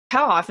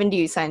How often do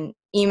you send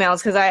emails?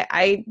 Because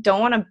I don't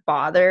want to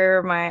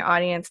bother my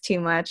audience too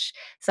much.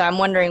 So I'm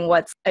wondering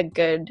what's a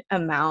good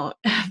amount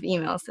of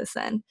emails to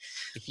send.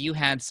 If you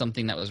had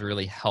something that was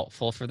really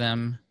helpful for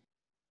them,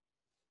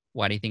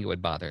 why do you think it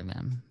would bother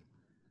them?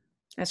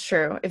 That's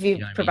true. If you You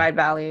know what I mean? provide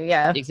value,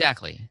 yeah.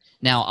 Exactly.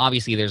 Now,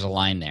 obviously, there's a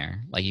line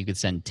there. Like you could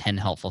send 10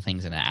 helpful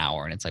things in an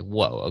hour, and it's like,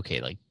 whoa, okay,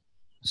 like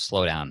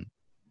slow down,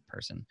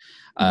 person.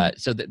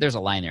 So there's a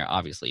line there,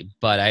 obviously.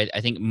 But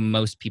I think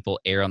most people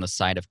err on the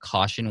side of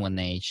caution when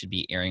they should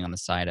be erring on the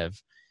side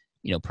of,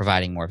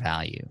 providing more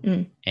value.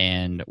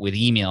 And with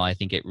email, I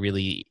think it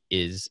really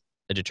is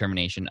a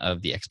determination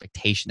of the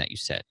expectation that you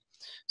set.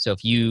 So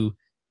if you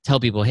tell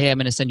people, hey, I'm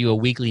going to send you a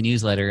weekly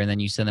newsletter, and then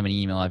you send them an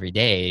email every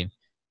day,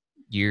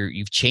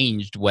 you've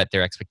changed what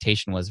their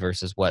expectation was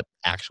versus what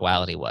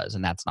actuality was,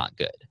 and that's not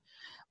good.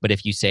 But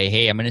if you say,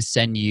 hey, I'm going to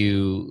send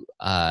you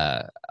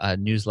a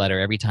newsletter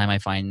every time I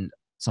find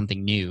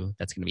something new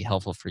that's going to be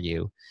helpful for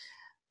you,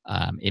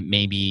 it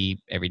may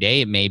be every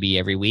day, it may be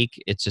every week.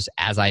 It's just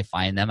as I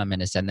find them, I'm going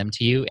to send them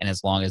to you. And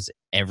as long as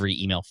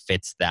every email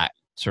fits that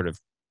sort of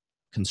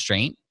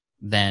constraint,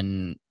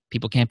 then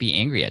people can't be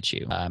angry at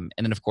you. And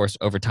then, of course,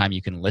 over time,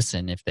 you can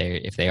listen. If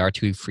they are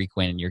too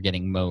frequent and you're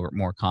getting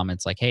more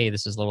comments like, hey,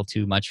 this is a little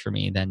too much for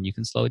me, then you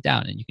can slow it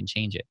down and you can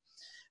change it.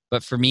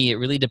 But for me, it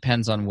really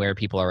depends on where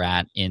people are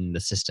at in the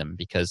system,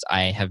 because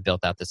I have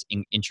built out this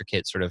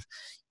intricate sort of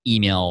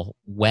email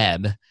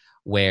web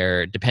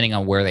where, depending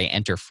on where they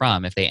enter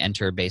from, if they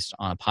enter based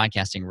on a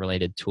podcasting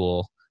related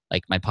tool,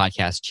 like my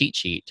podcast cheat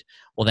sheet,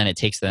 well, then it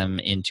takes them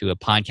into a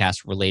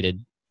podcast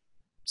related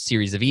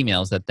series of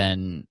emails that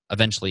then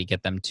eventually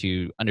get them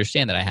to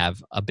understand that I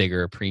have a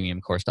bigger premium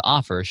course to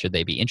offer should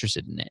they be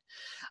interested in it.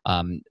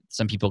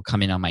 Some people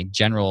come in on my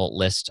general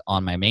list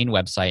on my main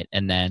website,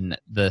 and then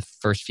the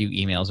first few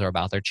emails are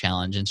about their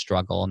challenge and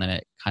struggle, and then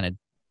it kind of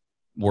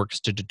works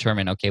to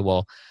determine, okay,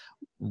 well,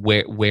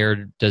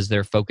 where does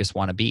their focus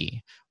want to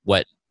be?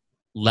 What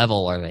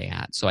level are they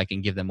at? So I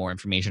can give them more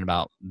information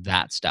about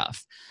that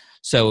stuff.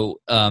 So,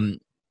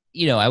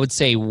 I would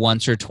say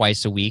once or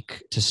twice a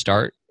week to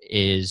start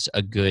is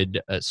a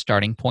good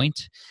starting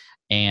point.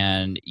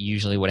 And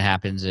usually what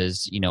happens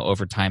is,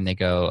 over time they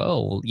go,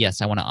 oh, well,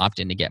 yes, I want to opt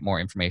in to get more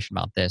information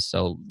about this.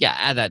 So yeah,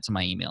 add that to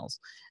my emails.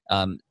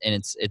 And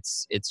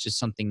it's just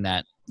something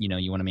that,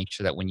 you want to make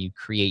sure that when you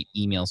create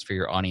emails for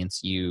your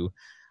audience, you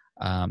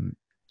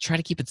try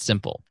to keep it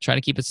simple. Try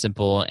to keep it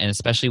simple. And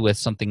especially with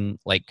something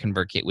like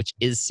ConvertKit, which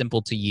is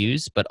simple to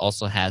use, but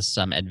also has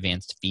some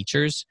advanced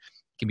features.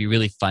 It can be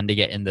really fun to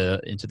get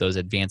into those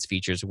advanced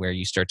features where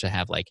you start to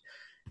have like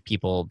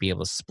people be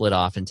able to split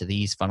off into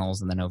these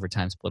funnels and then over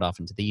time split off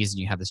into these, and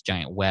you have this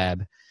giant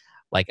web.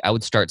 Like, I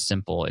would start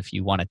simple. If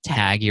you want to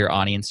tag your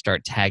audience,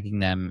 start tagging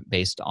them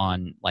based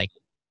on like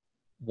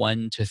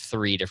 1 to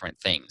 3 different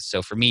things.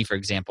 So for me, for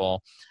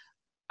example,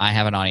 I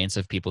have an audience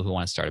of people who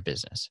want to start a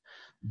business,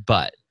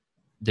 but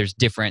there's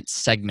different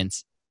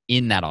segments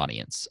in that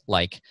audience,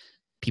 like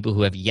people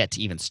who have yet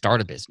to even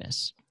start a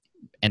business.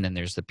 And then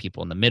there's the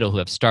people in the middle who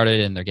have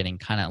started and they're getting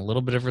kind of a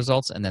little bit of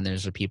results. And then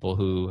there's the people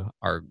who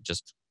are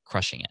just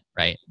crushing it,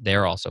 right?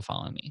 They're also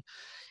following me.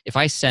 If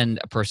I send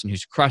a person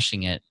who's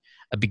crushing it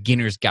a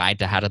beginner's guide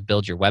to how to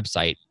build your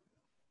website,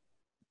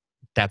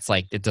 that's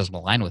like, it doesn't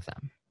align with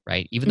them,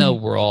 right? Even though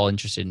we're all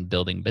interested in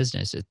building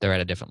business, they're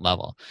at a different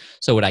level.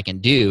 So what I can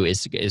do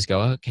is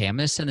go, okay, I'm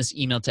going to send this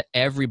email to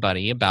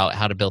everybody about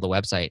how to build a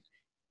website,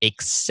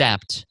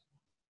 except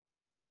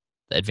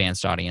the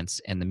advanced audience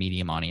and the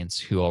medium audience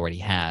who already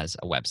has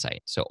a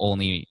website.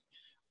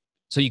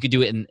 So you could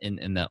do it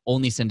in the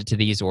only send it to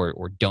these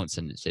or don't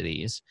send it to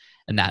these.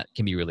 And that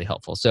can be really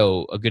helpful.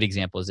 So a good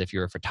example is if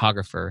you're a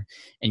photographer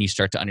and you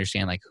start to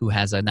understand like who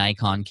has a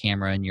Nikon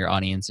camera in your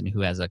audience and who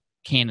has a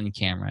Canon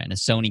camera and a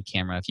Sony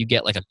camera. If you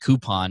get like a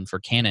coupon for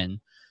Canon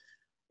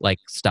like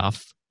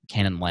stuff,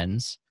 Canon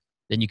lens,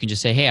 then you can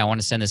just say, hey, I want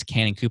to send this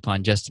Canon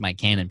coupon just to my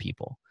Canon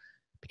people,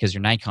 because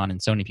your Nikon and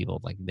Sony people,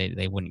 like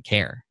they wouldn't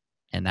care.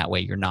 And that way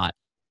you're not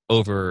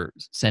over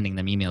sending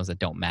them emails that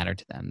don't matter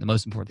to them. The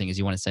most important thing is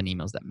you want to send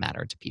emails that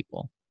matter to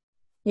people.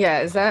 Yeah.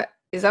 Is that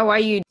why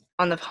you,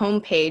 on the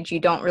homepage, you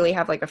don't really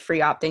have like a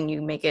free opt-in?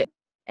 You make it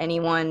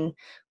anyone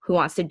who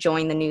wants to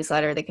join the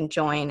newsletter, they can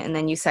join, and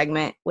then you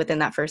segment within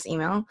that first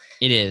email?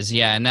 It is,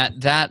 yeah. And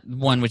that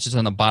one, which is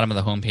on the bottom of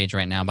the homepage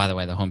right now, by the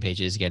way, the homepage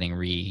is getting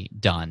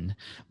redone.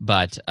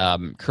 But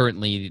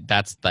currently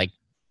that's like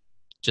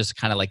just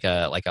kind of like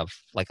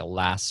a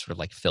last sort of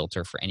like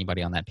filter for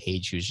anybody on that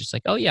page who's just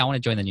like, oh yeah, I want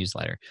to join the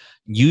newsletter.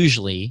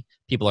 Usually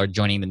people are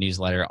joining the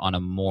newsletter on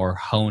a more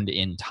honed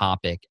in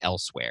topic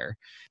elsewhere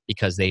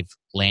because they've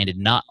landed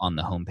not on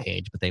the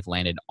homepage, but they've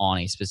landed on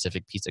a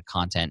specific piece of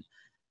content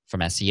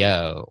from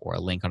SEO or a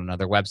link on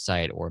another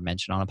website or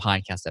mention on a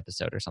podcast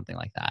episode or something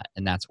like that.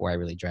 And that's where I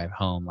really drive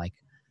home like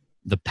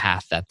the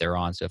path that they're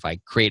on. So if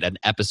I create an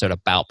episode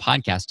about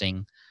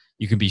podcasting,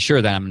 you can be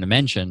sure that I'm going to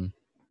mention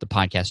the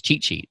podcast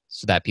cheat sheet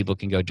so that people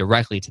can go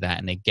directly to that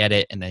and they get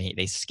it, and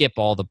they skip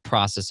all the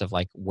process of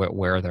like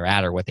where they're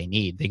at or what they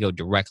need. They go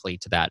directly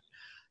to that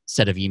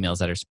set of emails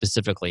that are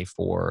specifically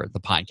for the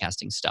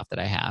podcasting stuff that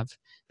I have,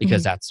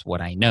 because that's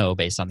what I know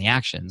based on the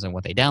actions and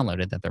what they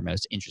downloaded that they're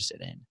most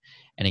interested in.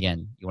 And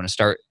again, you want to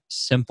start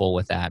simple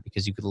with that,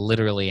 because you could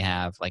literally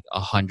have like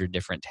 100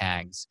 different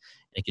tags.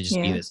 It could just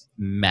be this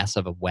mess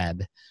of a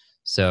web.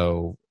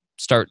 So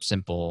start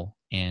simple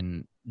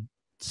and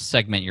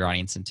segment your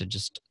audience into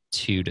just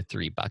 2 to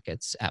 3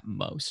 buckets at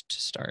most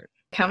to start.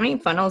 How many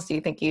funnels do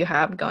you think you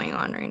have going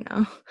on right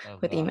now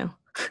with email?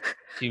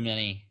 Too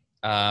many.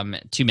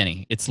 Too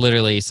many. It's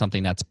literally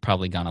something that's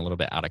probably gone a little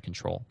bit out of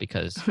control,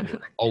 because we're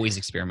always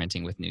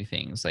experimenting with new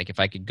things. Like if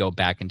I could go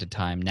back into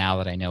time now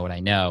that I know what I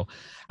know,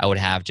 I would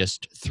have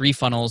just 3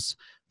 funnels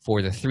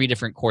for the 3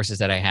 different courses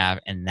that I have,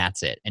 and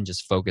that's it. And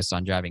just focus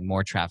on driving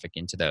more traffic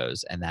into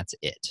those, and that's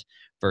it.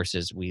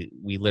 Versus we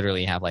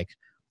literally have like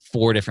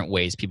 4 different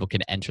ways people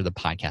can enter the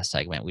podcast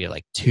segment. We have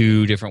like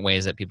 2 different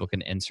ways that people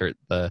can enter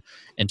the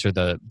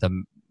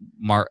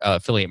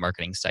affiliate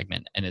marketing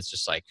segment, and it's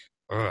just like,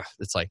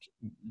 it's like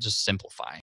just simplify.